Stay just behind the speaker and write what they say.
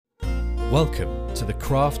Welcome to the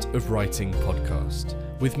Craft of Writing podcast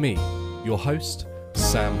with me, your host,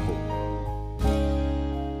 Sam Hall.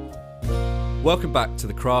 Welcome back to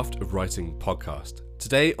the Craft of Writing podcast.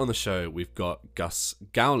 Today on the show, we've got Gus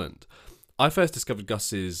Gowland. I first discovered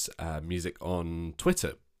Gus's music on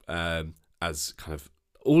Twitter as kind of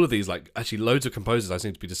all of these, like actually loads of composers I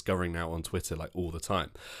seem to be discovering now on Twitter like all the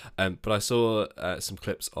time. But I saw some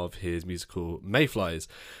clips of his musical Mayflies,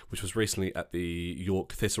 which was recently at the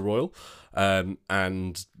York Theatre Royal,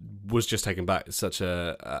 and was just taken back. It's such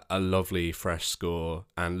a lovely, fresh score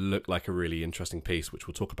and looked like a really interesting piece, which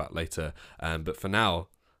we'll talk about later. But for now,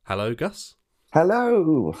 hello, Gus.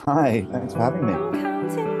 Hello. Hi. Thanks for having me. I'm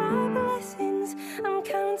counting my blessings, I'm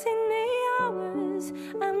counting the hours,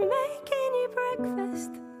 I'm making you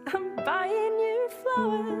breakfast, I'm buying you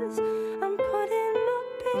flowers, I'm putting up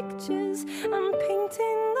pictures, I'm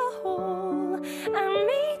painting the hall, I'm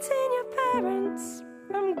meeting your parents,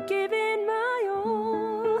 I'm giving my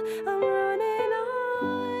all, I'm running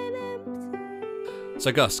on empty.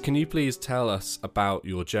 So Gus, can you please tell us about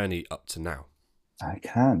your journey up to now? I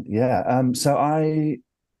can, yeah. So I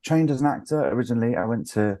trained as an actor originally. I went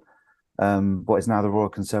to what is now the Royal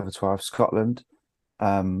Conservatoire of Scotland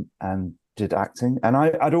and did acting. And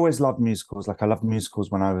I'd always loved musicals. Like I loved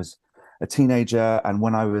musicals when I was a teenager. And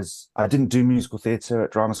when I didn't do musical theatre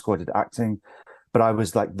at drama school, I did acting. But I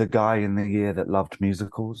was like the guy in the year that loved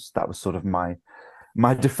musicals. That was sort of my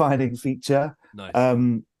defining feature. Nice.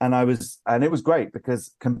 And it was great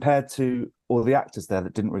because compared to all the actors there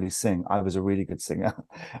that didn't really sing, I was a really good singer.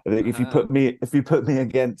 If you put me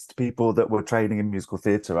against people that were training in musical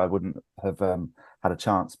theatre, I wouldn't have had a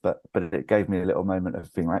chance. But it gave me a little moment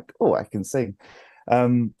of being like, oh, I can sing.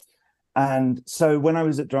 And so when I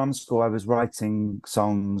was at drama school, I was writing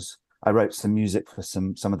songs. I wrote some music for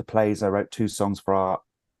some of the plays. I wrote 2 songs for our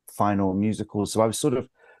final musicals. So I was sort of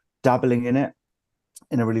dabbling in it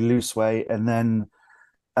in a really loose way. And then,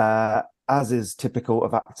 as is typical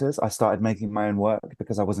of actors, I started making my own work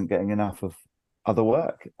because I wasn't getting enough of other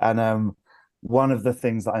work. And one of the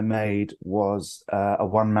things that I made was a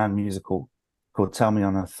one-man musical called Tell Me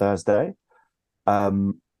on a Thursday.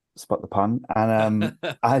 Spot the pun. And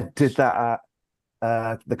I did that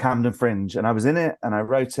at the Camden Fringe, and I was in it and I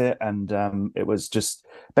wrote it. And it was just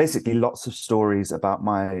basically lots of stories about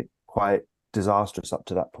my quite disastrous up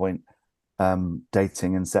to that point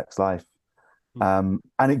dating and sex life. And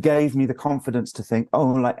it gave me the confidence to think, oh,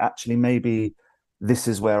 like actually maybe this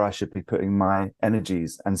is where I should be putting my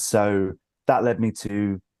energies. And so that led me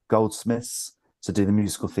to Goldsmiths to do the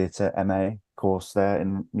musical theatre MA course there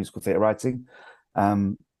in musical theatre writing.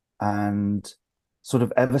 And sort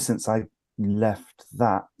of ever since I left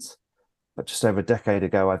that, but just over a decade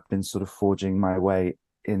ago, I've been sort of forging my way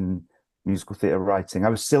in musical theatre writing. I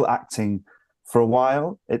was still acting for a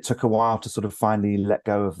while. It took a while to sort of finally let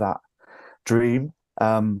go of that dream.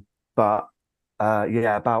 But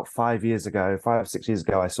about 5 or 6 years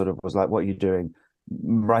ago, I sort of was like, what are you doing?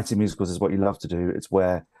 Writing musicals is what you love to do. It's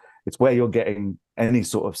where you're getting any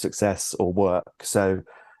sort of success or work. So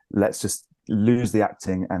let's just lose the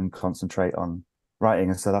acting and concentrate on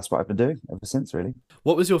writing. And so that's what I've been doing ever since, really.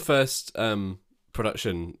 What was your first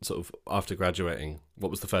production sort of after graduating?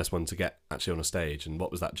 What was the first one to get actually on a stage, and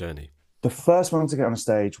what was that journey? The first one to get on a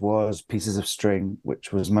stage was Pieces of String,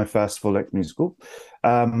 which was my first full-length musical.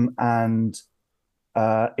 And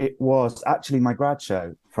it was actually my grad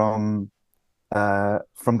show from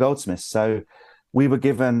Goldsmiths. So we were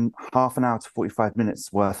given half an hour to 45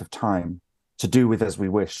 minutes worth of time to do with as we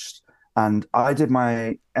wished. And I did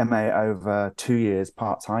my MA over 2 years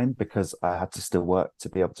part-time because I had to still work to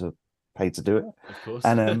be able to pay to do it. Of course.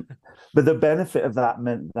 And but the benefit of that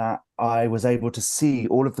meant that I was able to see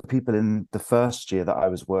all of the people in the first year that I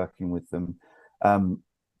was working with them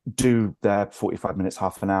do their 45 minutes,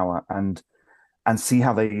 half an hour, and see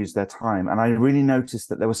how they use their time. And I really noticed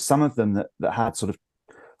that there was some of them that had sort of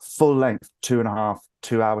full length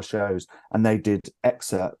 2.5-2 hour shows, and they did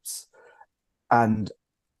excerpts. And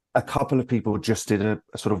a couple of people just did a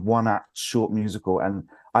sort of 1-act short musical. And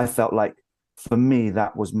I felt like, for me,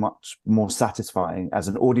 that was much more satisfying as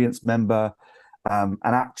an audience member. And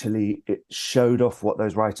actually, it showed off what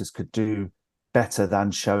those writers could do better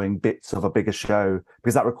than showing bits of a bigger show,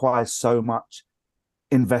 because that requires so much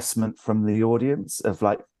investment from the audience of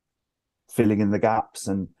like filling in the gaps.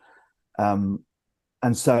 And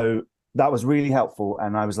so that was really helpful.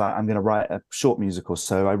 And I was like, I'm going to write a short musical.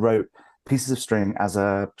 So I wrote Pieces of String as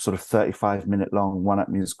a sort of 35-minute long 1-act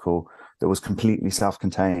musical that was completely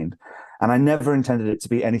self-contained. And I never intended it to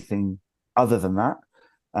be anything other than that.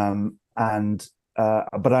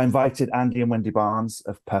 But I invited Andy and Wendy Barnes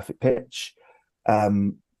of Perfect Pitch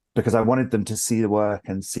because I wanted them to see the work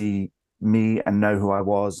and see me and know who I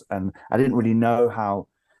was. And I didn't really know how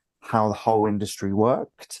the whole industry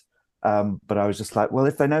worked. But I was just like, well,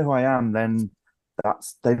 if they know who I am, then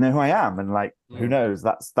they know who I am. And like, who knows?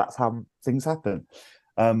 That's how things happen.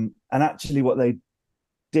 And actually what they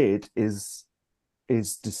did is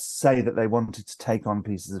to say that they wanted to take on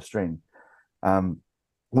Pieces of String,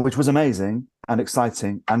 which was amazing and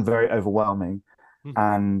exciting and very overwhelming.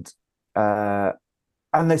 And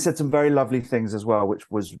they said some very lovely things as well,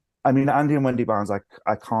 which was, I mean, Andy and Wendy Barnes, I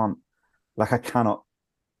cannot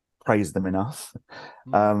praise them enough.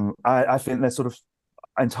 I think they're sort of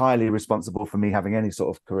entirely responsible for me having any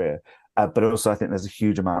sort of career. But also I think there's a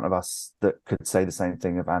huge amount of us that could say the same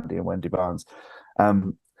thing of Andy and Wendy Barnes.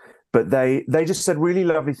 But they just said really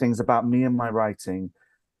lovely things about me and my writing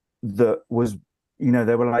that was, you know,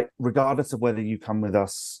 they were like, regardless of whether you come with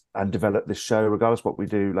us and develop this show, regardless of what we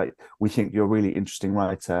do, like, we think you're a really interesting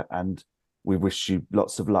writer and we wish you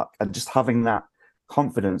lots of luck. And just having that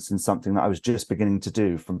confidence in something that I was just beginning to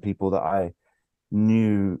do from people that I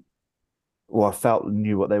knew, or I felt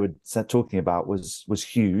knew what they were talking about was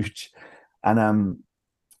huge.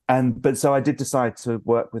 But so I did decide to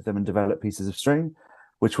work with them and develop Pieces of String,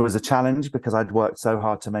 which was a challenge because I'd worked so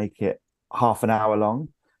hard to make it half an hour long.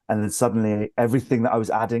 And then suddenly everything that I was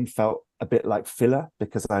adding felt a bit like filler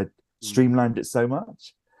because I streamlined it so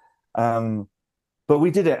much. But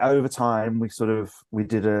we did it over time. We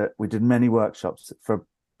did many workshops for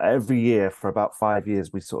every year for about 5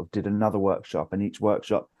 years. We sort of did another workshop, and each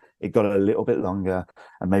workshop it got a little bit longer,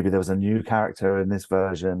 and maybe there was a new character in this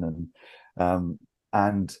version,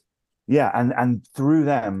 and through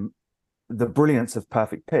them, the brilliance of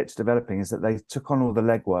Perfect Pitch developing is that they took on all the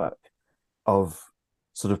legwork of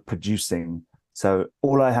sort of producing. So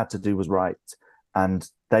all I had to do was write, and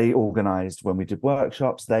they organized when we did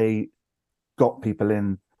workshops. They got people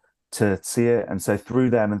in to see it, and so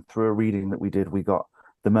through them and through a reading that we did, we got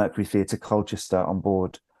the Mercury Theatre Colchester on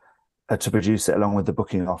board to produce it, along with the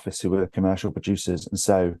booking office, who were commercial producers. And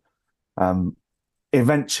so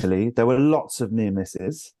eventually there were lots of near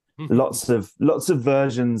misses, lots of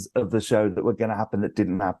versions of the show that were going to happen that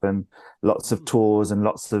didn't happen, lots of tours and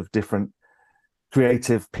lots of different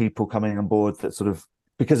creative people coming on board that sort of,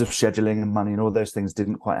 because of scheduling and money and all those things,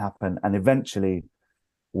 didn't quite happen. And eventually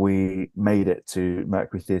we made it to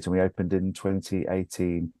Mercury Theatre. We opened in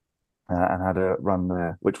 2018 and had a run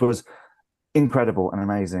there, which was incredible and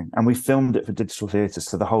amazing. And we filmed it for digital theatre,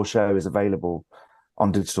 so the whole show is available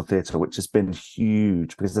on digital theatre, which has been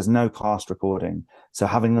huge because there's no cast recording. So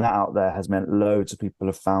having that out there has meant loads of people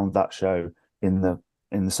have found that show in the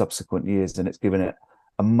subsequent years, and it's given it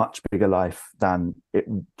a much bigger life than it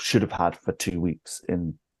should have had for 2 weeks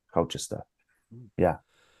in Colchester. Yeah.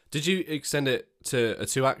 Did you extend it to a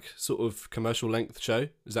 2-act sort of commercial length show?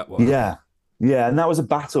 Is that what? Yeah, and that was a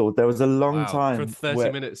battle. There was a long time from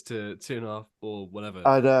 30 minutes to 2.5 or whatever.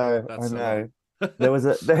 I know. There was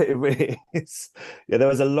there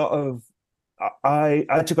was a lot of.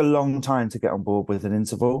 I took a long time to get on board with an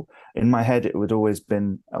interval. In my head, it would always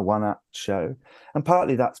been a 1-act show, and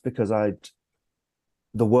partly that's because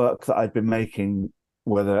the work that I'd been making,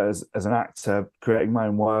 whether as an actor, creating my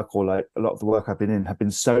own work, or like a lot of the work I've been in, have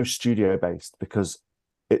been so studio based because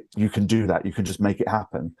you can do that. You can just make it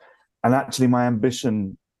happen. And actually my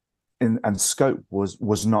ambition and scope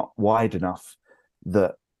was not wide enough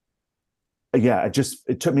that,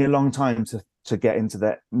 it took me a long time to get into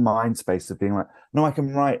that mind space of being like, no, I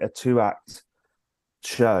can write a 2-act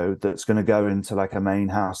show that's going to go into like a main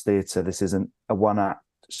house theatre. This isn't a 1-act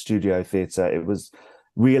studio theatre. It was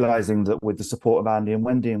realizing that with the support of Andy and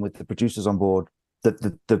Wendy and with the producers on board,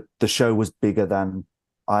 that the show was bigger than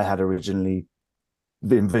I had originally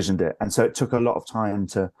envisioned it. And so it took a lot of time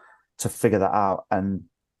to figure that out. And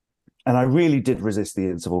I really did resist the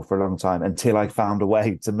interval for a long time until I found a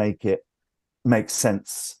way to make it make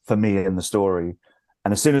sense for me in the story.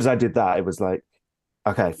 And as soon as I did that, it was like,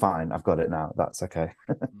 okay, fine, I've got it now. That's okay.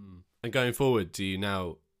 And going forward, do you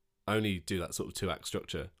now only do that sort of 2-act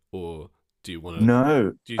structure, or do you want to?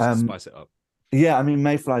 No, do you just spice it up? Yeah, I mean,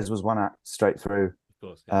 Mayflies was 1-act straight through. Of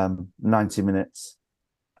course. Yeah. 90 minutes.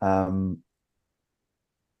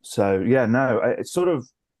 So yeah, no,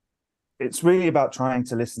 it's really about trying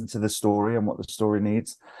to listen to the story and what the story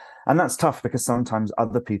needs. And that's tough because sometimes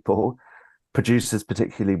other people, producers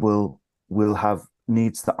particularly, will have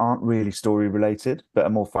needs that aren't really story related, but are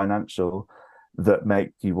more financial, that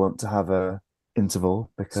make you want to have a interval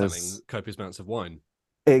because selling copious amounts of wine.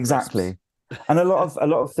 Exactly. And a lot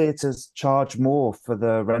of theatres charge more for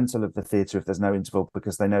the rental of the theatre if there's no interval,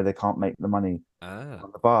 because they know they can't make the money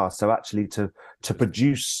on the bar. So actually to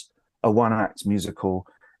produce a 1-act musical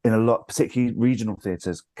in a lot, particularly regional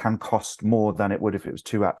theatres, can cost more than it would if it was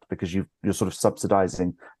 2 act, because you're sort of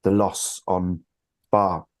subsidising the loss on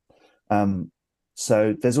bar.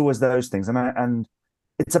 So there's always those things, and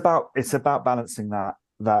it's about balancing that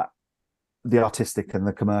the artistic and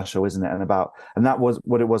the commercial, isn't it? And that was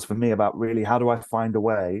what it was for me, about really, how do I find a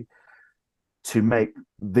way to make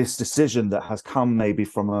this decision that has come maybe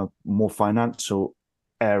from a more financial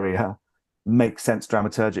area make sense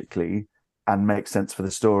dramaturgically and make sense for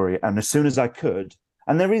the story. And as soon as I could,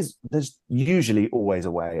 and there's usually always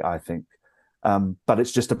a way, I think, but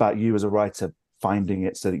it's just about you as a writer finding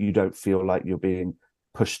it so that you don't feel like you're being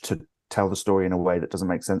pushed to tell the story in a way that doesn't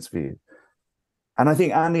make sense for you. And I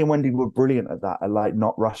think Andy and Wendy were brilliant at that, at like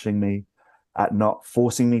not rushing me, at not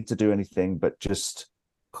forcing me to do anything, but just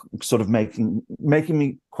sort of making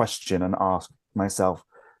me question and ask myself,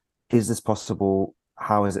 is this possible?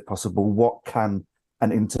 How is it possible? What can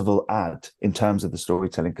an interval add in terms of the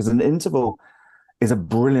storytelling? Because an interval is a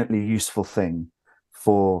brilliantly useful thing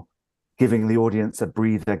for giving the audience a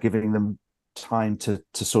breather, giving them time to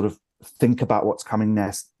sort of think about what's coming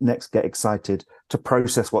next, get excited, to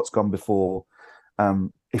process what's gone before.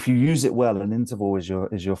 If you use it well, an interval is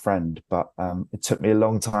your friend. But it took me a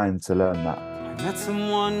long time to learn that. I met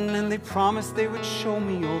someone and they promised they would show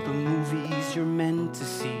me all the movies you're meant to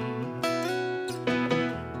see.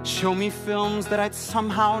 Show me films that I'd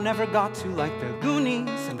somehow never got to, like The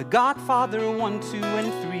Goonies and The Godfather 1, 2,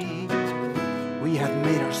 and 3. We had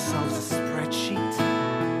made ourselves a spreadsheet.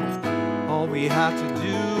 All we had to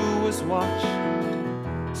do was watch.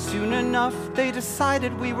 Soon enough, they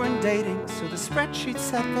decided we weren't dating, so the spreadsheet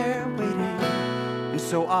sat there waiting. And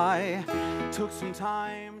so I took some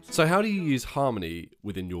time. So how do you use harmony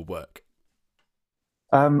within your work?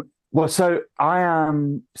 Well, so I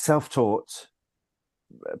am self-taught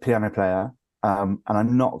piano player, and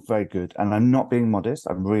I'm not very good, and I'm not being modest.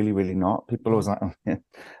 I'm really, really not. People always like, oh, yeah.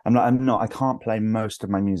 I'm not. I can't play most of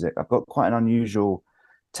my music. I've got quite an unusual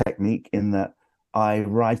technique in that I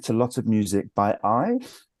write a lot of music by eye,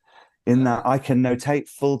 in that I can notate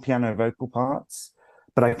full piano vocal parts,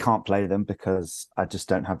 but I can't play them because I just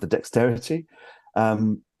don't have the dexterity.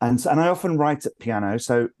 And I often write at piano.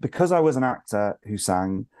 So because I was an actor who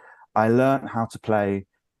sang, I learned how to play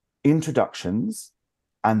introductions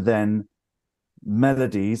and then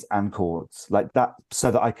melodies and chords like that,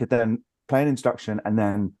 so that I could then play an introduction and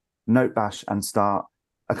then note bash and start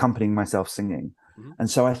accompanying myself singing. Mm-hmm. And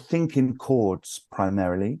so I think in chords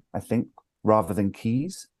primarily, rather than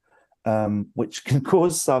keys, which can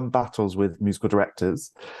cause some battles with musical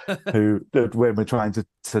directors when we're trying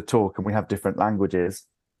to talk and we have different languages.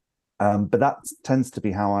 But that tends to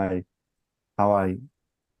be how I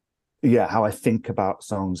think about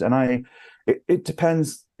songs. And it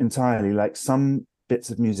depends entirely. Like some bits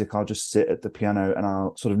of music, I'll just sit at the piano and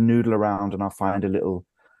I'll sort of noodle around and I'll find a little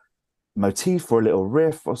motif or a little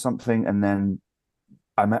riff or something, and then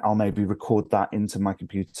I'll maybe record that into my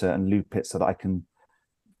computer and loop it so that I can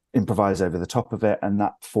improvise over the top of it, and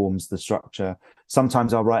that forms the structure.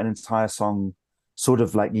 Sometimes I'll write an entire song sort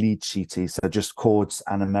of like lead sheety, so just chords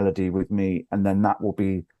and a melody with me, and then that will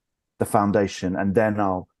be the foundation, and then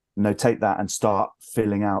I'll notate that and start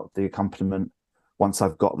filling out the accompaniment once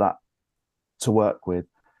I've got that to work with.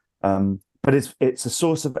 But it's a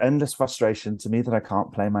source of endless frustration to me that I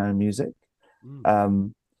can't play my own music.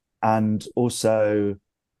 And also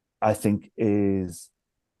I think is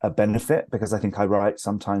a benefit, because I think I write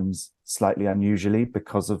sometimes slightly unusually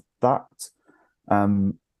because of that. I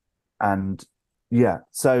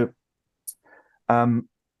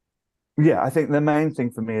think the main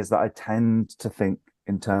thing for me is that I tend to think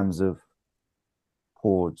in terms of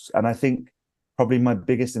chords, and I think probably my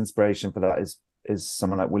biggest inspiration for that is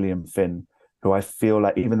someone like William Finn, who I feel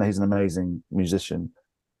like, even though he's an amazing musician,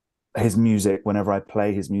 his music, whenever I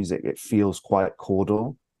play his music, it feels quite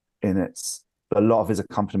chordal a lot of his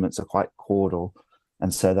accompaniments are quite chordal,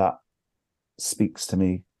 and so that speaks to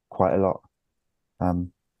me quite a lot.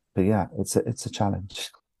 But yeah, it's a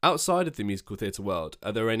challenge. Outside of the musical theatre world,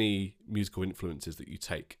 are there any musical influences that you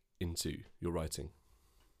take into your writing?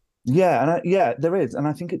 Yeah, there is, and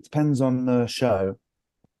I think it depends on the show.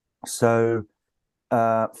 So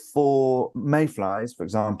for Mayflies, for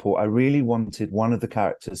example, I really wanted one of the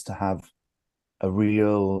characters to have a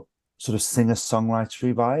real sort of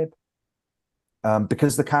singer-songwritery vibe,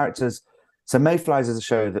 because the characters. So Mayflies is a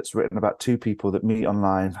show that's written about two people that meet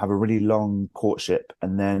online, have a really long courtship,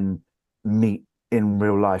 and then meet in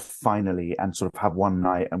real life finally, and sort of have one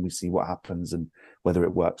night, and we see what happens and whether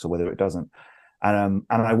it works or whether it doesn't. And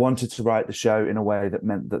I wanted to write the show in a way that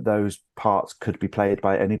meant that those parts could be played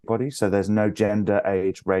by anybody. So there's no gender,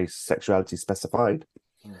 age, race, sexuality specified.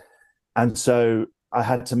 And so I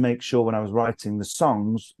had to make sure when I was writing the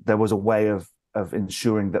songs, there was a way of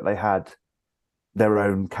ensuring that they had their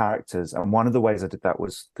own characters. And one of the ways I did that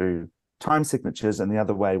was through time signatures, and the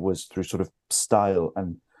other way was through sort of style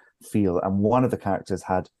and feel. And one of the characters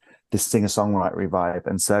had this singer-songwriter vibe.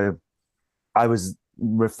 And so I was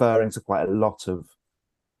referring to quite a lot of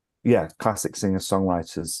classic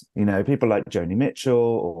singer-songwriters, people like Joni Mitchell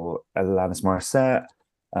or Alanis Morissette,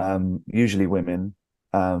 usually women.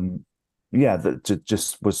 That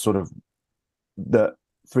just was sort of the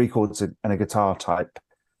three chords and a guitar type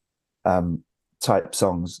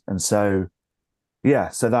songs. And so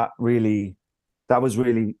so that was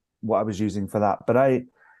really what I was using for that. But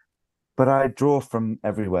I draw from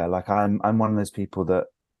everywhere. Like I'm one of those people that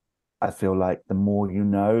I feel like the more you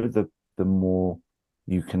know, the more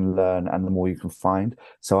you can learn and the more you can find.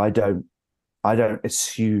 So I don't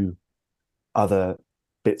eschew other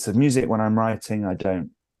bits of music when I'm writing. I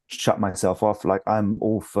don't shut myself off. Like I'm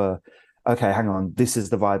all for, okay, hang on, this is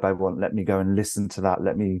the vibe I want. Let me go and listen to that.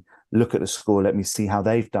 Let me look at the score. Let me see how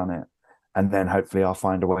they've done it. And then hopefully I'll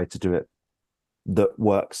find a way to do it that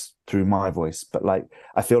works through my voice. But like,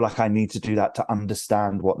 I feel like I need to do that to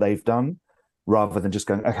understand what they've done rather than just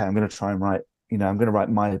going, okay, I'm going to try and write, I'm going to write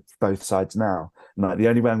my both sides now. And like, the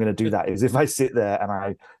only way I'm going to do that is if I sit there and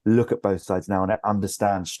I look at both sides now and I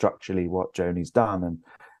understand structurally what Joni's done and,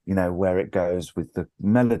 where it goes with the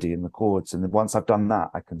melody and the chords. And then once I've done that,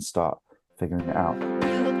 I can start figuring it out.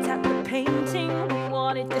 We looked at the painting, we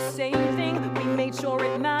wanted the same thing. We made sure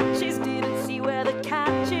it matches, didn't see where the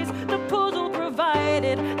catch is. The puzzle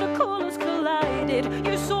provided, the colors collided.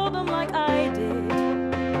 You saw them like I did.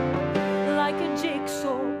 Like a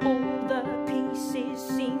jigsaw, all the pieces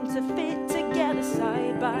seem to fit together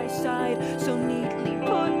side by side, so neatly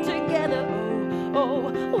put together.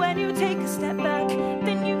 Oh, when you take a step back,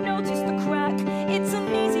 then you notice the crack. It's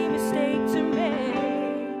an easy mistake to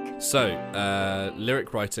make. So,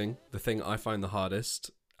 lyric writing, the thing I find the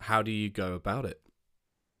hardest. How do you go about it?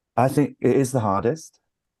 I think it is the hardest,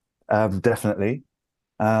 definitely.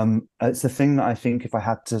 It's the thing that I think if I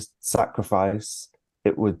had to sacrifice,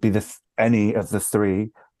 it would be any of the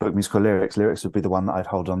three, book, musical, lyrics. Lyrics would be the one that I'd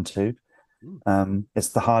hold on to. It's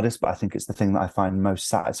the hardest, but I think it's the thing that I find most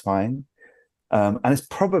satisfying. And it's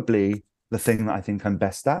probably the thing that I think I'm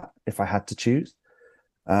best at if I had to choose.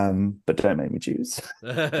 But don't make me choose.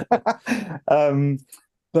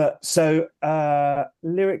 But so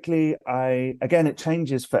lyrically, it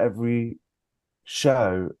changes for every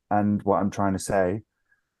show and what I'm trying to say.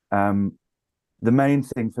 The main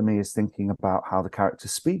thing for me is thinking about how the character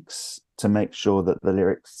speaks to make sure that the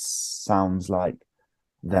lyrics sounds like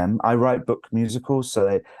them. I write book musicals,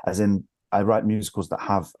 I write musicals that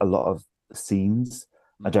have a lot of scenes.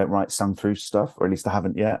 I don't write sung through stuff, or at least I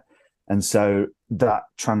haven't yet. And so that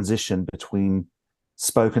transition between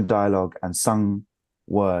spoken dialogue and sung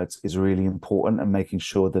words is really important, and making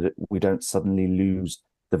sure that we don't suddenly lose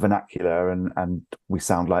the vernacular and we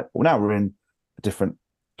sound like, well, now we're in a different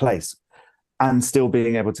place, and still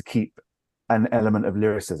being able to keep an element of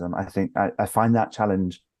lyricism. I think I find that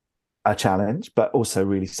challenge a challenge, but also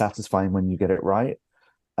really satisfying when you get it right.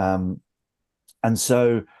 And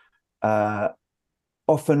so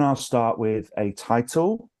often I'll start with a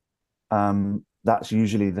title. That's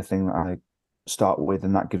usually the thing that I start with,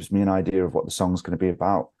 and that gives me an idea of what the song's going to be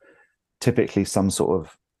about. Typically some sort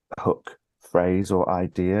of hook phrase or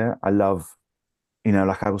idea. I love,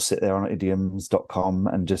 like I will sit there on idioms.com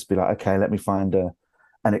and just be like, okay, let me find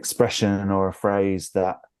an expression or a phrase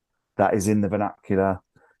that is in the vernacular.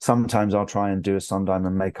 Sometimes I'll try and do a Sondheim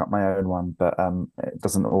and make up my own one, but it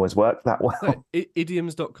doesn't always work that well.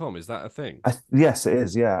 Idioms.com, is that a thing? Yes, it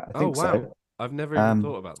is. Yeah, I think wow. so. I've never even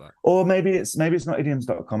thought about that. Or maybe it's not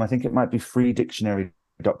idioms.com. I think it might be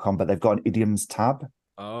freedictionary.com, but they've got an idioms tab.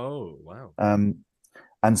 Oh, wow.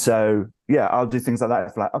 And so, I'll do things like that.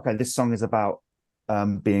 If like, okay, this song is about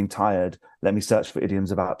being tired, let me search for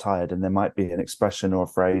idioms about tired. And there might be an expression or a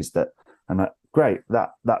phrase that I'm like, great,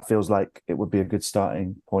 that feels like it would be a good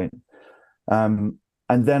starting point. And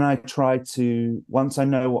then I try to, once I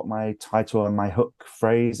know what my title and my hook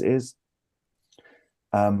phrase is,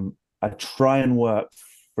 I try and work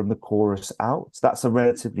from the chorus out. That's a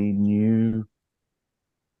relatively new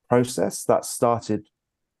process that started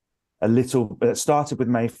with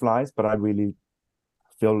Mayflies, but I really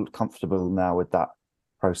feel comfortable now with that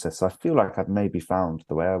process. So I feel like I've maybe found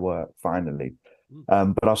the way I work finally.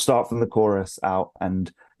 But I'll start from the chorus out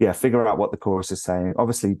and figure out what the chorus is saying.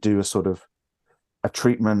 Obviously do a sort of a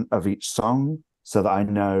treatment of each song so that I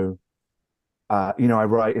know, I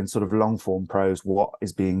write in sort of long form prose what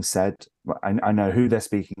is being said. I know who they're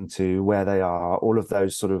speaking to, where they are, all of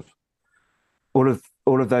those sort of all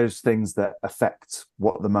of those things that affect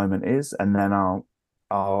what the moment is, and then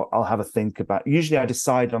I'll have a think about. Usually, I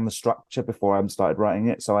decide on the structure before I'm started writing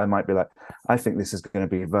it. So I might be like, I think this is going to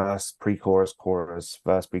be verse, pre-chorus, chorus,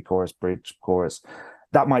 verse, pre-chorus, bridge, chorus.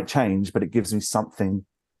 That might change, but it gives me something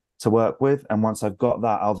to work with. And once I've got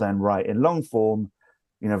that, I'll then write in long form.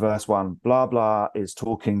 Verse 1, blah blah is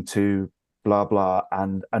talking to blah blah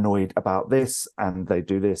and annoyed about this, and they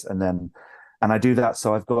do this, and I do that.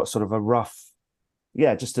 So I've got sort of a rough,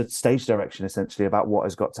 just a stage direction essentially about what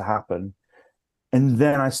has got to happen. And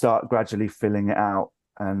then I start gradually filling it out,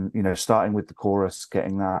 and starting with the chorus,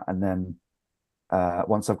 getting that, and then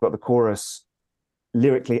once I've got the chorus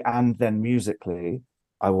lyrically and then musically,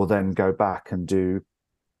 I will then go back and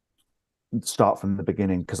start from the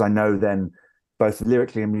beginning, because I know then both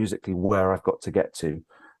lyrically and musically where I've got to get to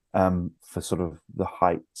for sort of the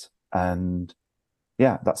height. And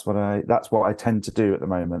that's what I tend to do at the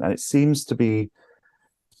moment, and it seems to be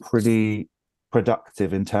pretty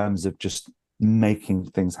productive in terms of just making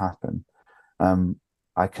things happen.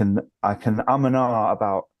 I can and ah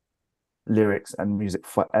about lyrics and music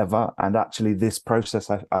forever, and actually this process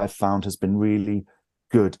I've found has been really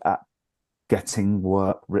good at getting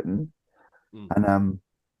work written,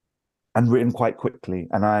 and written quite quickly.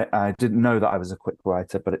 And I didn't know that I was a quick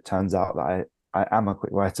writer, but it turns out that I am a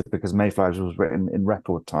quick writer, because Mayflies was written in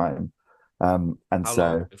record time. And How so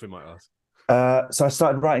long, if we might ask? So I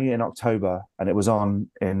started writing it in October, and it was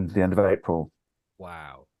on in the end of April.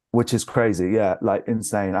 Wow. Which is crazy. Yeah, like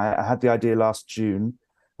insane. I had the idea last June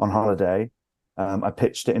on holiday. I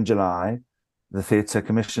pitched it in July. The theatre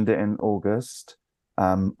commissioned it in August.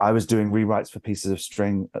 I was doing rewrites for Pieces of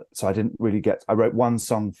String, so I didn't really I wrote one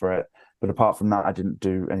song for it, but apart from that, I didn't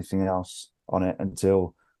do anything else on it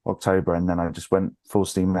until October, and then I just went full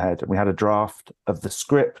steam ahead. And we had a draft of the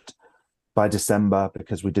script by December,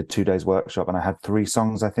 because we did 2 days workshop, and I had 3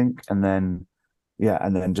 songs, I think, and then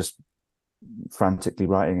just frantically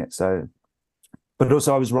writing it. So, but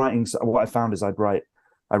also I was writing. So what I found is I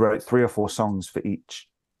wrote 3 or 4 songs for each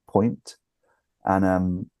point,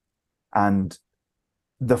 and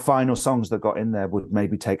the final songs that got in there would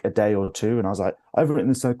maybe take a day or 2, and I was like, I've written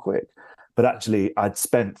this so quick. But actually, I'd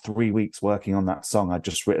spent 3 weeks working on that song. I'd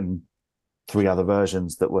just written 3 other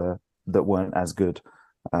versions that weren't as good.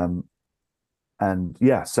 So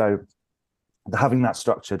having that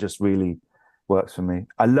structure just really works for me.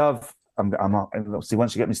 I love. See,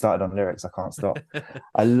 once you get me started on lyrics, I can't stop.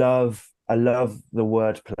 I love the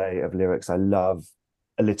wordplay of lyrics. I love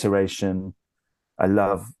alliteration. I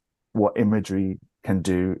love what imagery can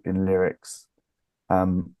do in lyrics.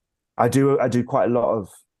 I do quite a lot of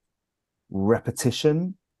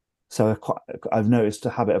repetition. So I've noticed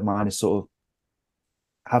a habit of mine is sort of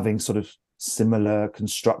having sort of similar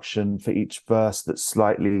construction for each verse that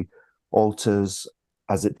slightly alters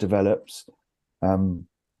as it develops.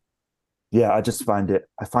 I just find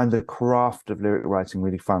the craft of lyric writing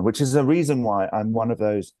really fun, which is a reason why I'm one of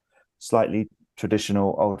those slightly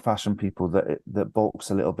traditional, old-fashioned people that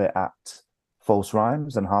balks a little bit at false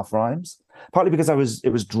rhymes and half rhymes. Partly because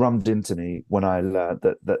it was drummed into me when I learned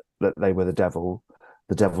that they were the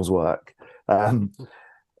devil's work.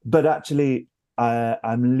 But actually,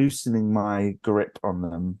 I'm loosening my grip on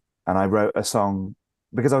them, and I wrote a song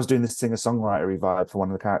because I was doing this singer-songwriter vibe for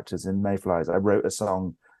one of the characters in Mayflies. I wrote a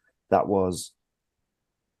song that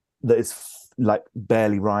is like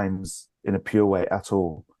barely rhymes in a pure way at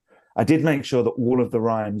all. I did make sure that all of the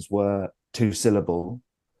rhymes were 2-syllable.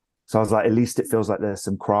 So I was like, at least it feels like there's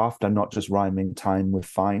some craft. I'm not just rhyming time with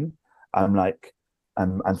fine. I'm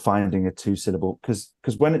finding a 2-syllable, because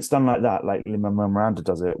when it's done like that, like Lin-Manuel Miranda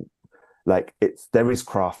does it, like there is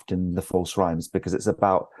craft in the false rhymes because it's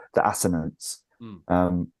about the assonance.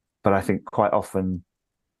 But I think quite often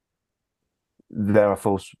there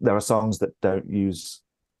are songs that don't use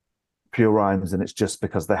pure rhymes, and it's just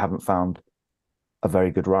because they haven't found a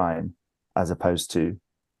very good rhyme, as opposed to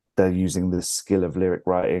they're using the skill of lyric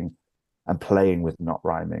writing and playing with not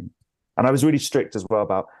rhyming. And I was really strict as well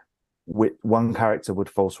about one character would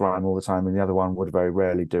false rhyme all the time and the other one would very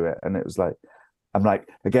rarely do it. And it was like, I'm like,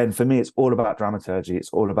 again, for me, it's all about dramaturgy.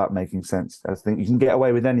 It's all about making sense. I think you can get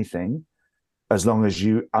away with anything as long as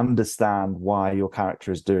you understand why your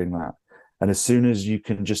character is doing that. And as soon as you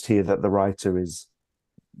can just hear that the writer is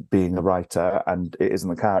being a writer and it isn't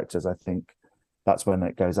the characters, I think that's when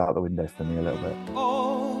it goes out the window for me a little bit.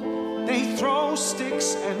 Oh, they throw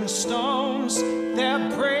sticks and stones. They're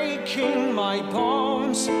breaking my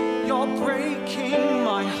bones. You're breaking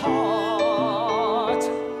my heart.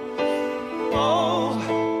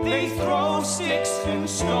 Oh, they throw sticks and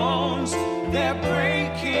stones. They're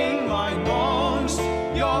breaking my bones.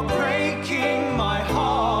 You're you're breaking my heart.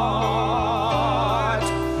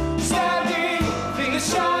 Standing in the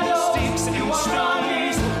shadow, sticks and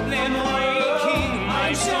stones, then waking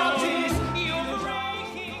myself.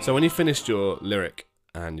 So when you finished your lyric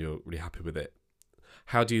and you're really happy with it,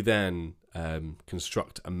 how do you then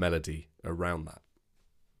construct a melody around that?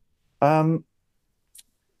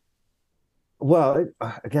 Well,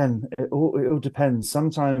 it all depends.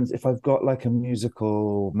 Sometimes if I've got like a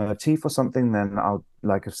musical motif or something, then I'll,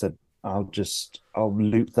 like I've said, I'll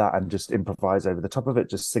loop that and just improvise over the top of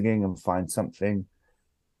it, just singing and find something.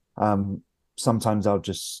 Sometimes I'll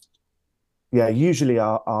just, usually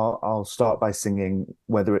I'll start by singing,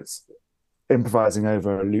 whether it's improvising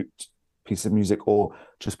over a looped piece of music or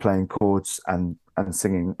just playing chords and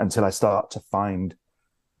singing until I start to find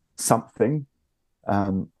something.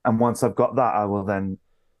 And once I've got that, I will then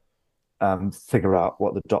figure out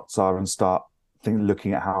what the dots are and start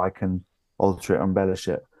looking at how I can alter it, embellish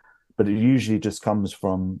it. But it usually just comes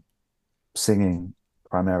from singing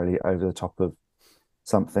primarily over the top of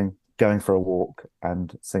something, going for a walk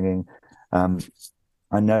and singing.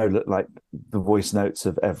 I know that like the voice notes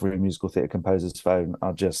of every musical theatre composer's phone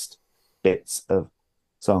are just bits of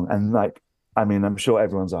song. And like, I mean, I'm sure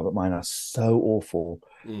everyone's are, but mine are so awful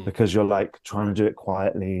because you're like trying to do it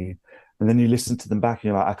quietly. And then you listen to them back and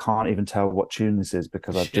you're like, I can't even tell what tune this is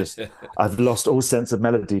because I've lost all sense of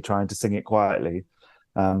melody trying to sing it quietly.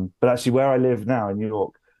 But actually where I live now in New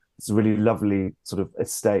York, it's a really lovely sort of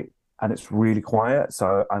estate and it's really quiet.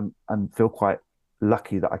 So I'm feel quite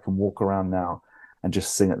lucky that I can walk around now and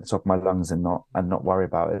just sing at the top of my lungs and not worry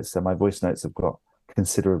about it. So my voice notes have got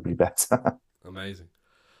considerably better. Amazing.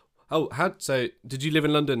 Oh, so did you live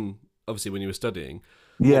in London, obviously, when you were studying?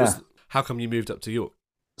 Yeah. How come you moved up to York?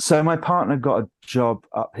 So my partner got a job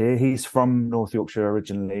up here. He's from North Yorkshire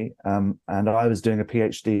originally, and I was doing a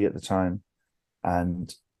PhD at the time.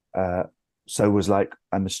 And so was like,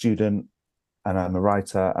 I'm a student and I'm a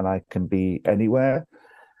writer and I can be anywhere.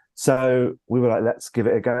 So we were like, let's give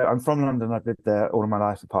it a go. I'm from London. I've lived there all of my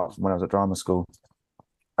life, apart from when I was at drama school.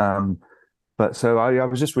 But so I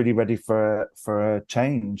was just really ready for a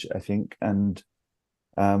change, I think. And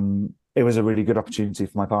it was a really good opportunity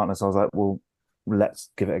for my partner. So I was like, well, let's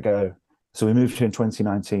give it a go. So we moved here in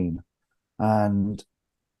 2019. And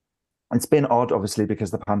it's been odd, obviously,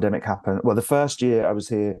 because the pandemic happened. Well, the first year I was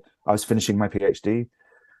here, I was finishing my PhD.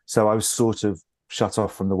 So I was sort of shut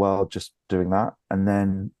off from the world just doing that. And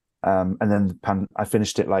then I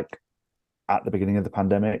finished it like at the beginning of the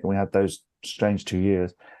pandemic. And we had those strange 2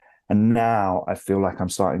 years. And now I feel like I'm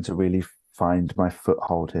starting to really find my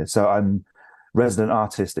foothold here. So I'm resident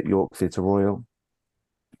artist at York Theatre Royal,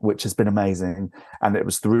 which has been amazing. And it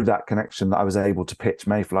was through that connection that I was able to pitch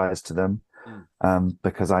Mayflies to them,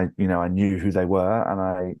 because I knew who they were and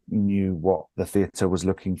I knew what the theatre was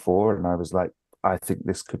looking for. And I was like, I think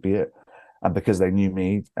this could be it. And because they knew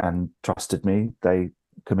me and trusted me, they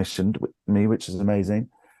commissioned me, which is amazing.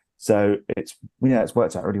 So it's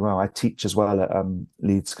worked out really well. I teach as well at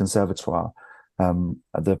Leeds Conservatoire,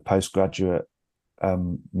 at the postgraduate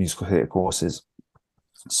musical theatre courses.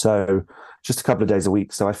 So just a couple of days a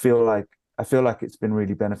week. So I feel like it's been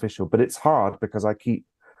really beneficial, but it's hard because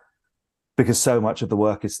because so much of the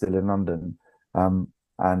work is still in London.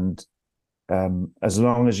 And as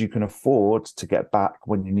long as you can afford to get back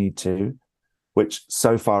when you need to, which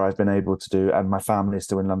so far I've been able to do, and my family is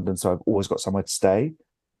still in London, so I've always got somewhere to stay,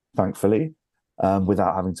 thankfully,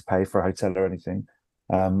 without having to pay for a hotel or anything.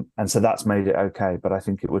 And so that's made it okay. But I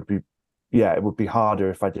think it would be harder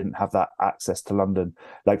if I didn't have that access to London.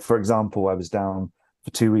 Like, for example, I was down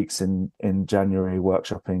for 2 weeks in January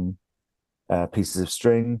workshopping pieces of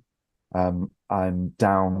string. I'm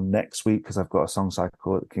down next week because I've got a song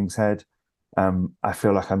cycle at King's Head. I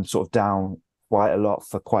feel like I'm sort of down quite a lot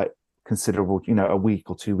for quite considerable, a week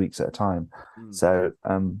or 2 weeks at a time. So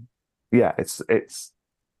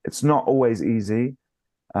it's not always easy,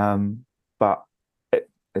 but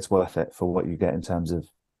it's worth it for what you get in terms of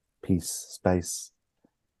peace, space.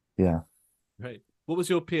 Yeah. Right. What was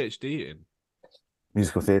your PhD in?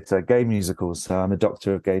 Musical theatre, gay musicals. So I'm a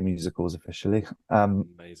doctor of gay musicals officially.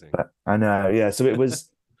 Amazing. But I know, yeah. So it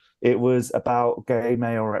was about gay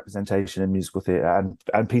male representation in musical theatre,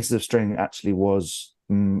 and Pieces of String actually was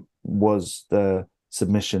the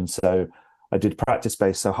submission. So I did practice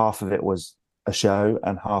space. So half of it was a show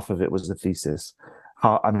and half of it was the thesis.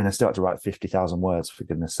 I still had to write 50,000 words, for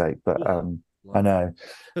goodness sake, but wow. I know.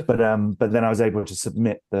 But then I was able to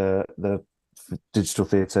submit the digital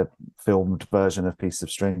theatre filmed version of Piece of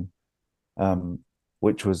String,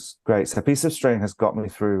 which was great. So Piece of String has got me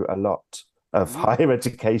through a lot of higher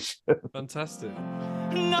education. Fantastic.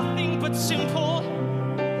 Nothing but simple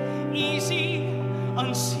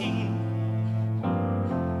unseen.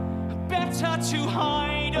 Better to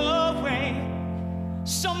hide away.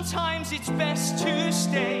 Sometimes it's best to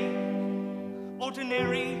stay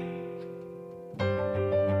ordinary.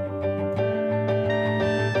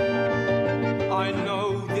 I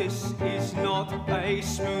know this is not a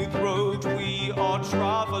smooth road we are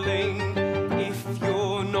traveling. If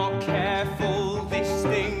you're not careful, this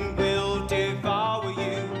thing will devour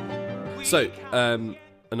you. So,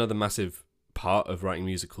 another massive part of writing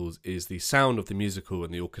musicals is the sound of the musical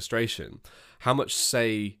and the orchestration. How much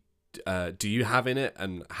say do you have in it,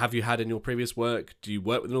 and have you had in your previous work? Do you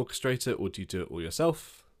work with an orchestrator, or do you do it all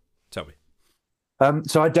yourself? Tell me.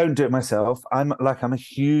 So I don't do it myself. I'm a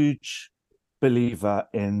huge believer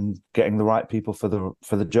in getting the right people for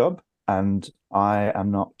the job, and I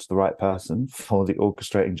am not the right person for the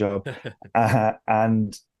orchestrating job.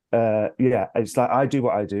 It's like I do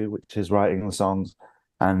what I do, which is writing the songs,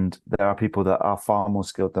 and there are people that are far more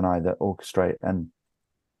skilled than I that orchestrate. And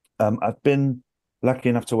I've been lucky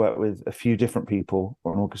enough to work with a few different people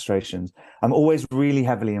on orchestrations. I'm always really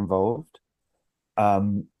heavily involved.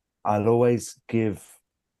 I'll always give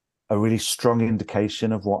a really strong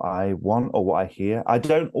indication of what I want or what I hear. I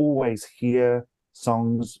don't always hear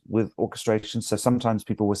songs with orchestration. So sometimes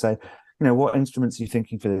people will say, what instruments are you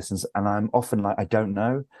thinking for this? And I'm often like, I don't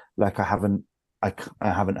know. Like I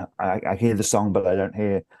hear the song, but I don't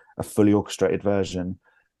hear a fully orchestrated version.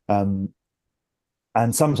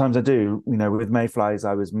 And sometimes I do, with Mayflies,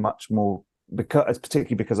 I was much more,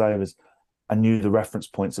 particularly because I knew the reference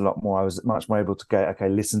points a lot more. I was much more able to go, okay,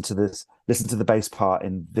 listen to the bass part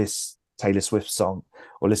in this Taylor Swift song,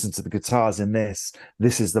 or listen to the guitars in this.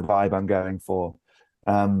 This is the vibe I'm going for.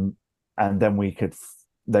 And then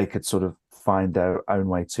they could sort of find their own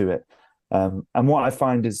way to it. And what I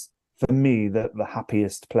find is, for me, that the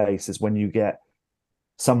happiest place is when you get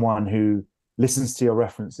someone who listens to your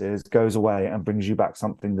references, goes away and brings you back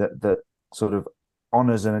something that sort of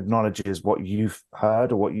honors and acknowledges what you've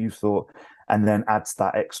heard or what you've thought, and then adds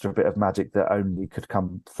that extra bit of magic that only could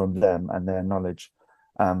come from them and their knowledge.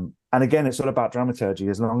 And again, it's all about dramaturgy.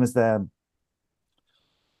 As long as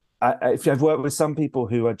if I've worked with some people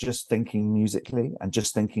who are just thinking musically and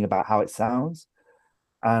just thinking about how it sounds,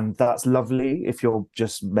 and that's lovely if you're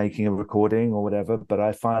just making a recording or whatever. But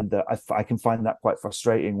I find that I can find that quite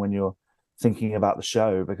frustrating when you're thinking about the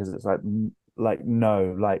show, because it's like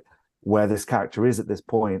where this character is at this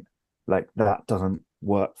point, like that doesn't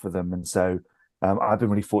work for them. And so I've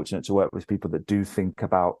been really fortunate to work with people that do think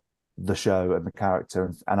about the show and the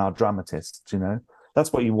character, and are dramatists.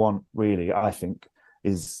 That's what you want, really. I think,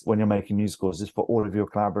 is when you're making musicals, is for all of your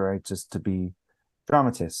collaborators to be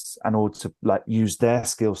dramatists and all to use their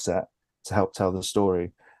skill set to help tell the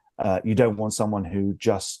story. You don't want someone who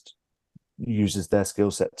just uses their skill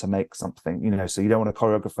set to make something, so you don't want a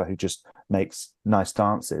choreographer who just makes nice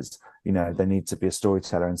dances. They need to be a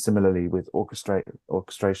storyteller. And similarly with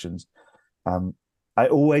orchestrations, I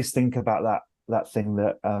always think about that thing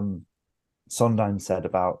that Sondheim said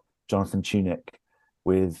about Jonathan Tunick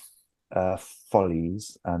with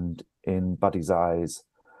Follies and in Buddy's Eyes,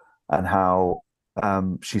 and how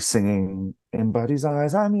she's singing in Buddy's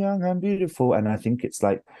eyes, I'm young, I'm beautiful. And I think it's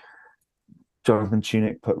like Jonathan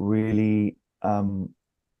Tunick put really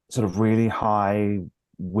sort of really high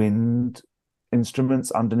wind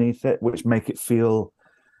instruments underneath it, which make it feel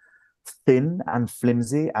thin and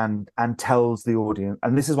flimsy, and tells the audience.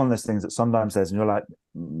 And this is one of those things that Sondheim says, and you're like,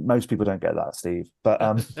 most people don't get that, Steve.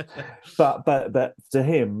 But but to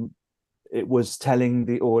him, it was telling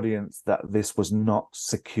the audience that this was not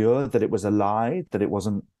secure, that it was a lie, that it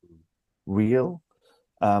wasn't real,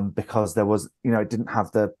 because there was, it didn't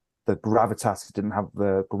have the gravitas, it didn't have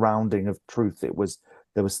the grounding of truth. There was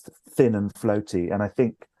thin and floaty. And I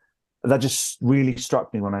think that just really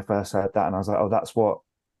struck me when I first heard that, and I was like, oh,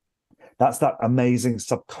 that's that amazing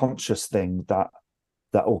subconscious thing that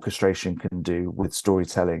orchestration can do with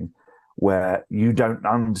storytelling, where you don't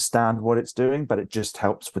understand what it's doing, but it just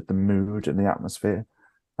helps with the mood and the atmosphere.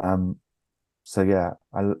 So yeah,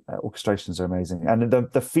 orchestrations are amazing. And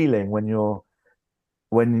the feeling when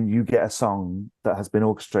you get a song that has been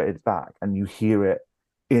orchestrated back and you hear it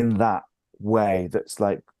in that way, that's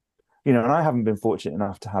like, and I haven't been fortunate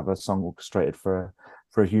enough to have a song orchestrated for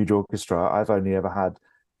a huge orchestra. I've only ever had,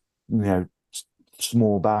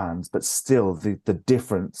 small bands, but still the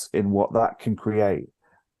difference in what that can create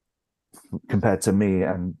compared to me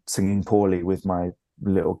and singing poorly with my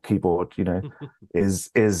little keyboard, is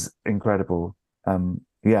incredible. And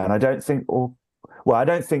I don't think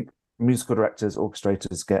musical directors,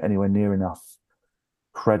 orchestrators get anywhere near enough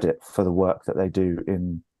credit for the work that they do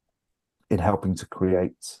in helping to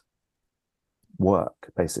create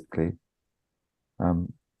work, basically.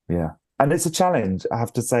 Yeah, and it's a challenge, I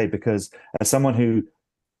have to say, because as someone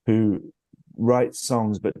who writes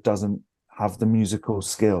songs but doesn't have the musical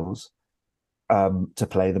skills to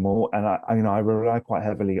play them all, and I rely quite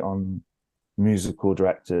heavily on musical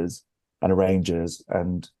directors and arrangers,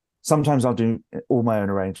 and sometimes I'll do all my own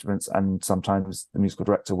arrangements, and sometimes the musical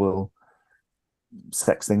director will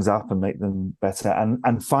sex things up and make them better,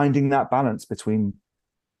 and finding that balance between,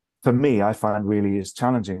 for me, I find really is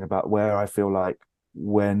challenging, about where I feel like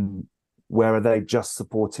where are they just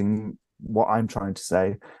supporting what I'm trying to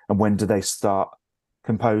say, and when do they start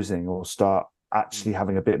composing or start actually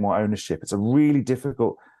having a bit more ownership. It's a really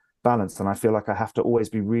difficult balance, and I feel like I have to always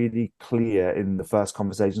be really clear in the first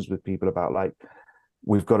conversations with people about, like,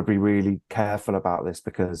 we've got to be really careful about this,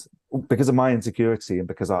 because of my insecurity, and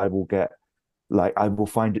because I will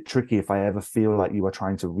find it tricky if I ever feel like you are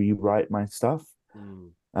trying to rewrite my stuff.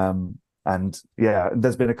 And yeah,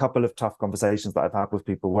 there's been a couple of tough conversations that I've had with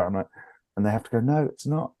people where I'm like, and they have to go, no, it's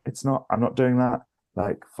not, I'm not doing that,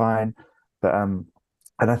 like, fine. But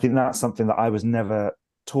and I think that's something that I was never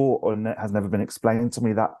taught, or has never been explained to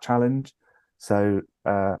me, that challenge. So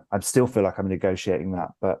I still feel like I'm negotiating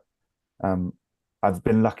that, but I've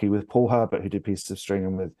been lucky with Paul Herbert, who did Pieces of String,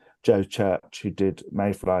 and with Joe Church, who did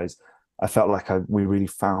Mayflies. I felt like we really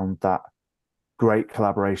found that great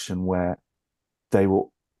collaboration where they were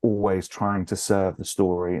always trying to serve the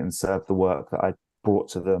story and serve the work that I brought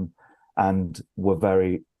to them, and were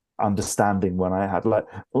very understanding when I had, like,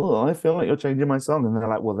 oh, I feel like you're changing my song, and they're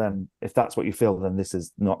like, well, then if that's what you feel, then this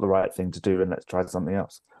is not the right thing to do, and let's try something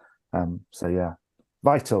else. So yeah,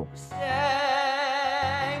 vital. Stay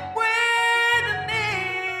with me.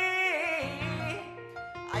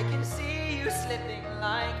 I can see you slipping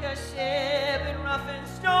like a ship in rough and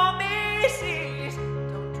stormy seas.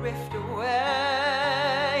 Don't drift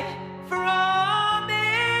away from me.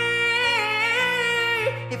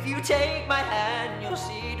 If you take my hand, you'll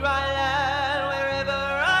see dry land wherever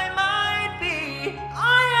I might be.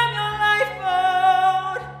 I am your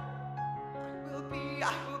lifeboat.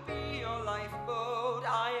 I will be your lifeboat.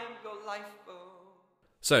 I am your lifeboat.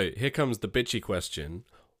 So here comes the bitchy question.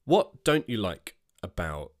 What don't you like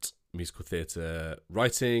about musical theatre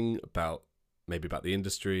writing, maybe about the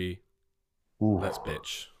industry? Ooh. Let's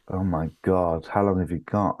bitch. Oh my God, how long have you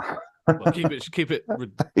got? Well, keep it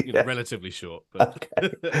Yeah. relatively short. But... Okay.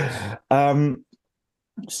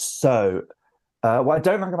 So what I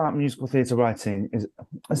don't like about musical theatre writing is,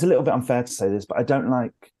 it's a little bit unfair to say this, but I don't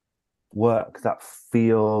like work that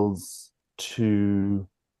feels too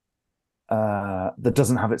that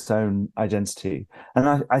doesn't have its own identity.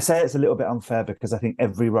 And I say it's a little bit unfair because I think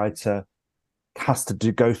every writer has to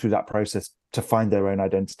go through that process to find their own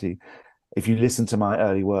identity. If you listen to my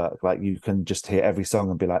early work, like, you can just hear every song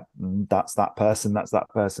and be like, that's that person,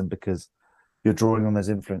 because you're drawing on those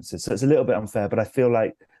influences. So it's a little bit unfair, but I feel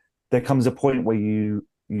like there comes a point where you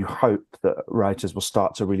hope that writers will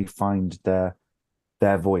start to really find their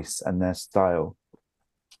voice and their style.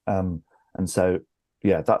 And so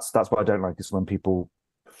yeah, that's what I don't like, is when people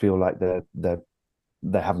feel like they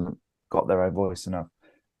haven't got their own voice enough.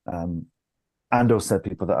 And also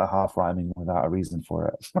people that are half rhyming without a reason for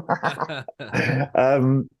it.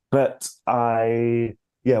 But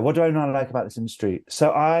what do I not like about this industry?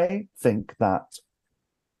 So I think that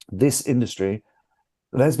this industry,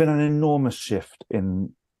 there's been an enormous shift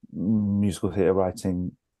in musical theatre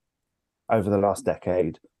writing over the last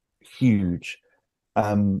decade. Huge.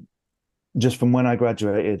 Just from when I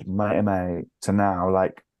graduated my MA to now,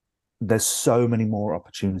 like, there's so many more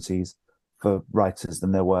opportunities for writers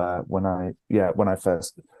than there were when I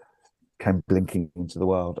first came blinking into the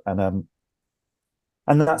world, and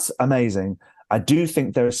that's amazing. I do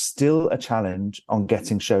think there is still a challenge on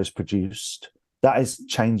getting shows produced. That is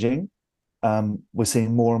changing. We're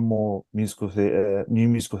seeing more and more new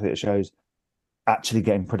musical theatre shows actually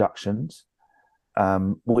getting productions,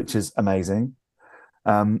 which is amazing.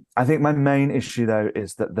 I think my main issue, though,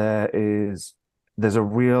 is that there's a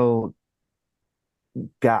real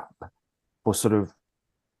gap for sort of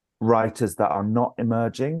writers that are not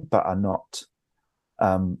emerging, but are not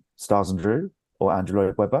Stars and Drew or Andrew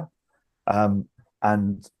Lloyd Webber.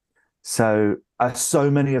 And so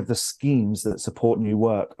many of the schemes that support new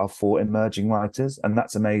work are for emerging writers, and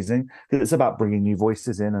that's amazing, because it's about bringing new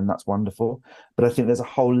voices in, and that's wonderful. But I think there's a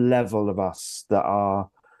whole level of us that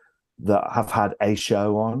have had a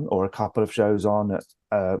show on, or a couple of shows on at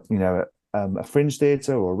a fringe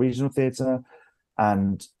theatre or a regional theatre,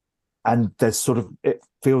 and there's sort of, it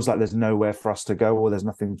feels like there's nowhere for us to go, or there's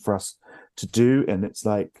nothing for us to do. And it's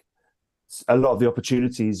like, a lot of the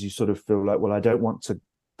opportunities, you sort of feel like, well, I don't want to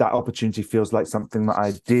that opportunity feels like something that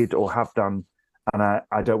I did or have done, and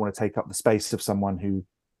I don't want to take up the space of someone who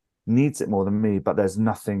needs it more than me, but there's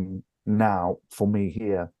nothing now for me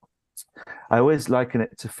here. I always liken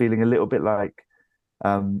it to feeling a little bit like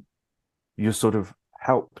you're sort of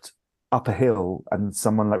helped up a hill and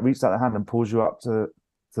someone like reaches out their hand and pulls you up to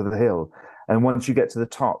the hill. And once you get to the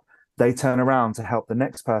top, they turn around to help the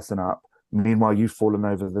next person up. Meanwhile, you've fallen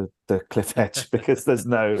over the cliff edge because there's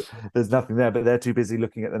nothing there, but they're too busy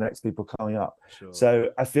looking at the next people coming up. Sure. So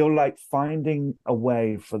I feel like finding a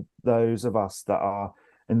way for those of us that are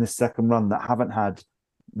in this second run that haven't had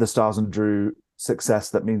the Stars and Drew success,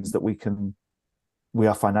 that means that we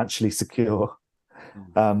are financially secure,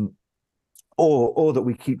 or that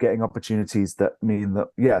we keep getting opportunities that mean that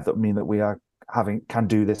we can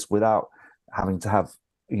do this without having to have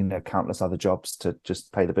countless other jobs to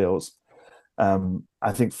just pay the bills.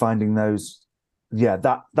 I think finding those,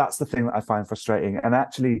 that's the thing that I find frustrating. And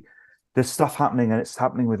actually, there's stuff happening, and it's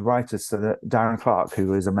happening with writers. So that Darren Clark,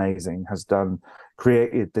 who is amazing, has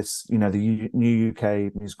created this, the new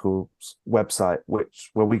UK musical website, where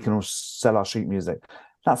we can all sell our sheet music.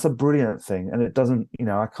 That's a brilliant thing, and it doesn't,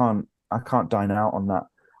 I can't dine out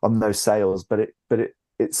on those sales, but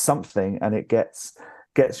it's something, and it gets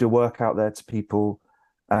your work out there to people,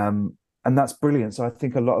 and that's brilliant. So I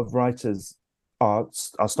think a lot of writers are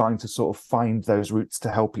starting to sort of find those routes to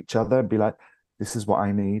help each other and be like, this is what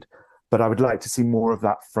I need. But I would like to see more of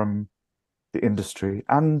that from the industry,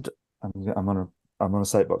 and I'm on a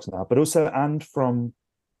soapbox now, but also from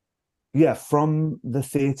the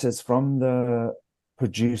theatres, from the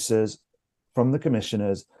producers, from the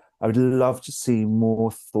commissioners. I would love to see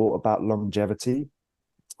more thought about longevity.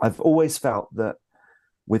 I've always felt that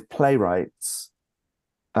with playwrights,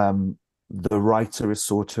 the writer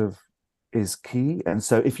is key. And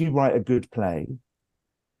so if you write a good play,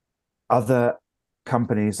 other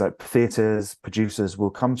companies like theatres, producers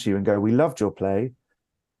will come to you and go, we loved your play,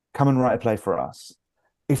 come and write a play for us.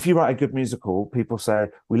 If you write a good musical, people say,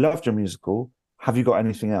 we loved your musical, have you got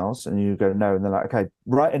anything else? And you go, no. And they're like, okay,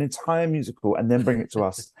 write an entire musical and then bring it to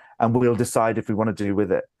us, and we'll decide if we want to do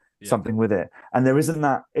with it something with it. And there isn't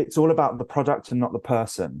that. It's all about the product and not the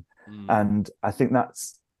person. And I think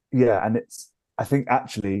I think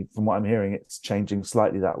actually, from what I'm hearing, it's changing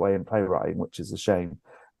slightly that way in playwriting, which is a shame.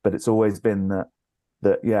 But it's always been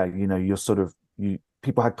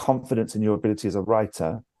people had confidence in your ability as a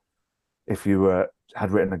writer if you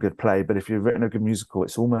had written a good play. But if you've written a good musical,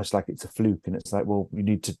 it's almost like it's a fluke, and it's like, well, you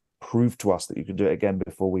need to prove to us that you can do it again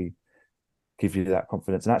before we give you that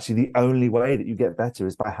confidence. And actually, the only way that you get better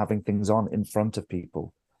is by having things on in front of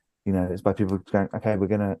people. It's by people going, okay,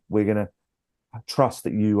 we're gonna trust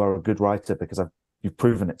that you are a good writer because you've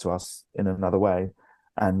proven it to us in another way,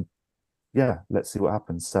 and let's see what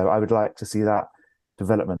happens. So I would like to see that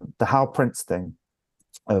development. The Hal Prince thing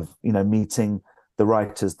of meeting the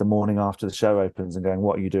writers the morning after the show opens and going,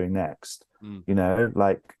 what are you doing next?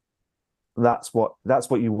 Like that's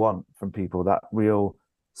what you want from people, that real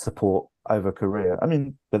support over career. I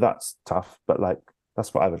mean, but that's tough, but like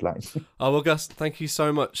that's what I would like. Oh, well, Gus, thank you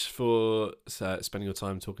so much for spending your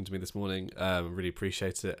time talking to me this morning. Really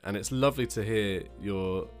appreciate it, and it's lovely to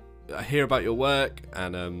hear about your work,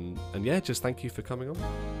 and just thank you for coming on.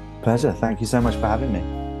 Pleasure. Thank you so much for having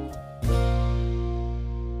me.